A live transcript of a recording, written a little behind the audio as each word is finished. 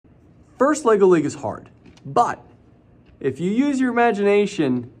First Lego League is hard, but if you use your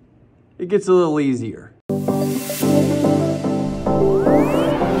imagination, it gets a little easier. I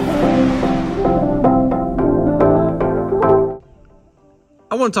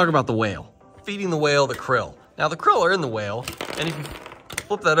want to talk about the whale. Feeding the whale the krill. Now the krill are in the whale, and if you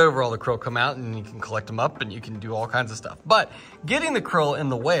flip that over, all the krill come out and you can collect them up and you can do all kinds of stuff. But getting the krill in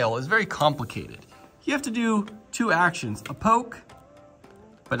the whale is very complicated. You have to do two actions, a poke,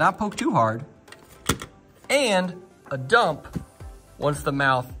 but not poke too hard, and a dump once the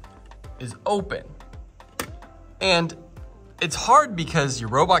mouth is open. And it's hard because your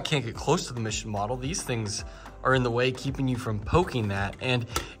robot can't get close to the mission model. These things are in the way, keeping you from poking that. And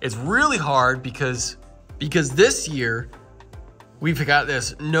it's really hard because this year, we've got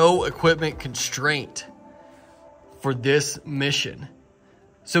this no equipment constraint for this mission.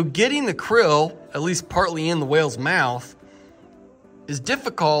 So getting the krill, at least partly in the whale's mouth, is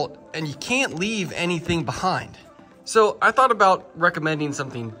difficult, and you can't leave anything behind. So I thought about recommending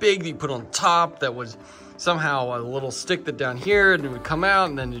something big that you put on top that was somehow a little stick that down here, and it would come out,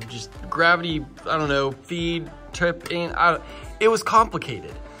 and then it just gravity, I don't know, feed, trip in. It was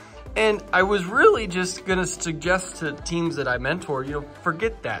complicated. And I was really just gonna suggest to teams that I mentor, you know,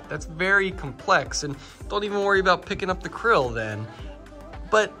 forget that. That's very complex, and don't even worry about picking up the krill then.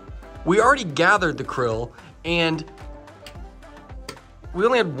 But we already gathered the krill, and we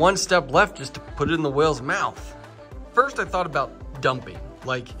only had one step left, just to put it in the whale's mouth. First, I thought about dumping.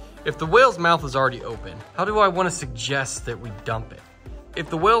 Like, if the whale's mouth is already open, how do I want to suggest that we dump it? If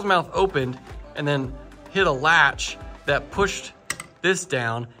the whale's mouth opened and then hit a latch that pushed this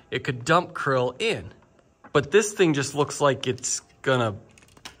down, it could dump krill in. But this thing just looks like it's gonna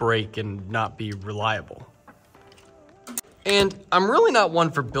break and not be reliable. And I'm really not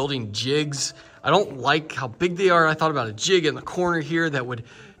one for building jigs. I don't like how big they are. I thought about a jig in the corner here that would,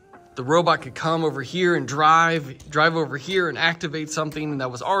 the robot could come over here and drive over here and activate something that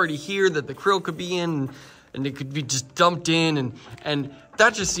was already here that the krill could be in, and it could be just dumped in, and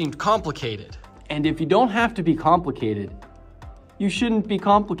that just seemed complicated. And if you don't have to be complicated, you shouldn't be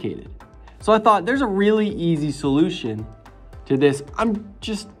complicated. So I thought there's a really easy solution to this. I'm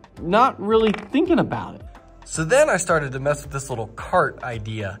just not really thinking about it. So then I started to mess with this little cart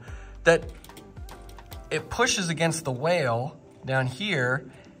idea that it pushes against the whale down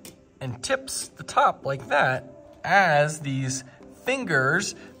here and tips the top like that as these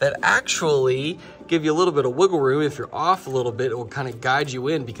fingers that actually give you a little bit of wiggle room. If you're off a little bit, it will kind of guide you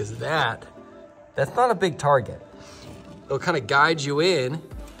in, because that's not a big target. It'll kind of guide you in,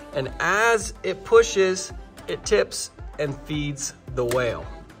 and as it pushes, it tips and feeds the whale.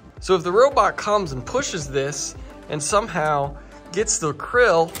 So if the robot comes and pushes this and somehow gets the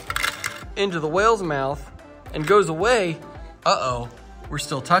krill into the whale's mouth and goes away, uh-oh, we're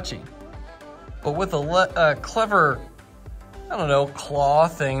still touching. But with a clever, I don't know, claw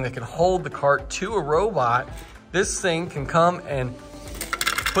thing that can hold the cart to a robot, this thing can come and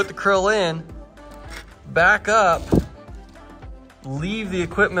put the krill in, back up, leave the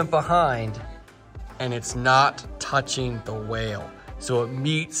equipment behind, and it's not touching the whale. So it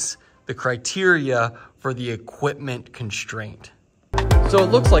meets the criteria for the equipment constraint. So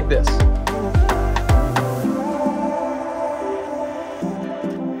it looks like this.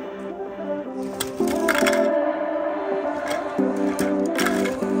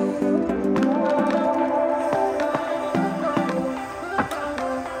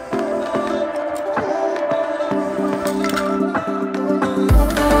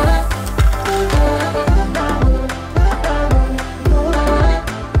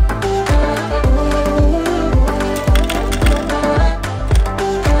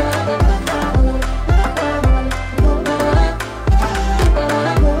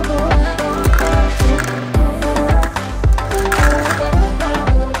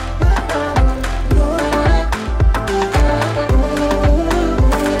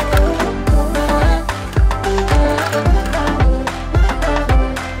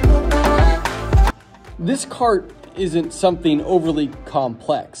 This cart isn't something overly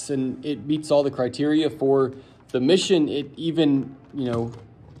complex, and it meets all the criteria for the mission. It even,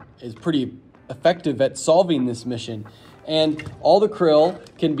 is pretty effective at solving this mission. And all the krill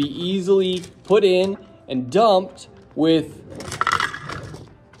can be easily put in and dumped with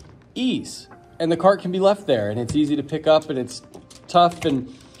ease. And the cart can be left there, and it's easy to pick up, and it's tough,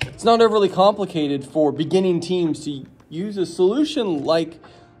 and it's not overly complicated for beginning teams to use a solution like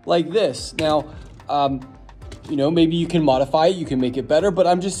this. Now, maybe you can modify it, you can make it better, but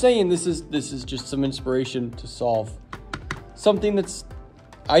I'm just saying this is just some inspiration to solve something that's,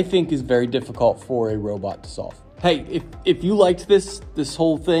 I think, is very difficult for a robot to solve. hey, if you liked this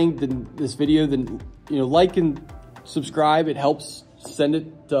whole thing, then this video, then like and subscribe. It helps. Send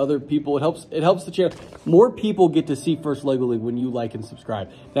it to other people. It helps the channel. More people get to see First Lego League when you like and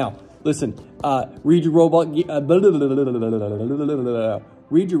subscribe. Now, listen, read your robot game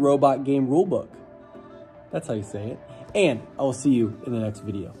rulebook. That's how you say it. And I will see you in the next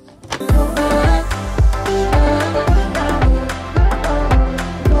video.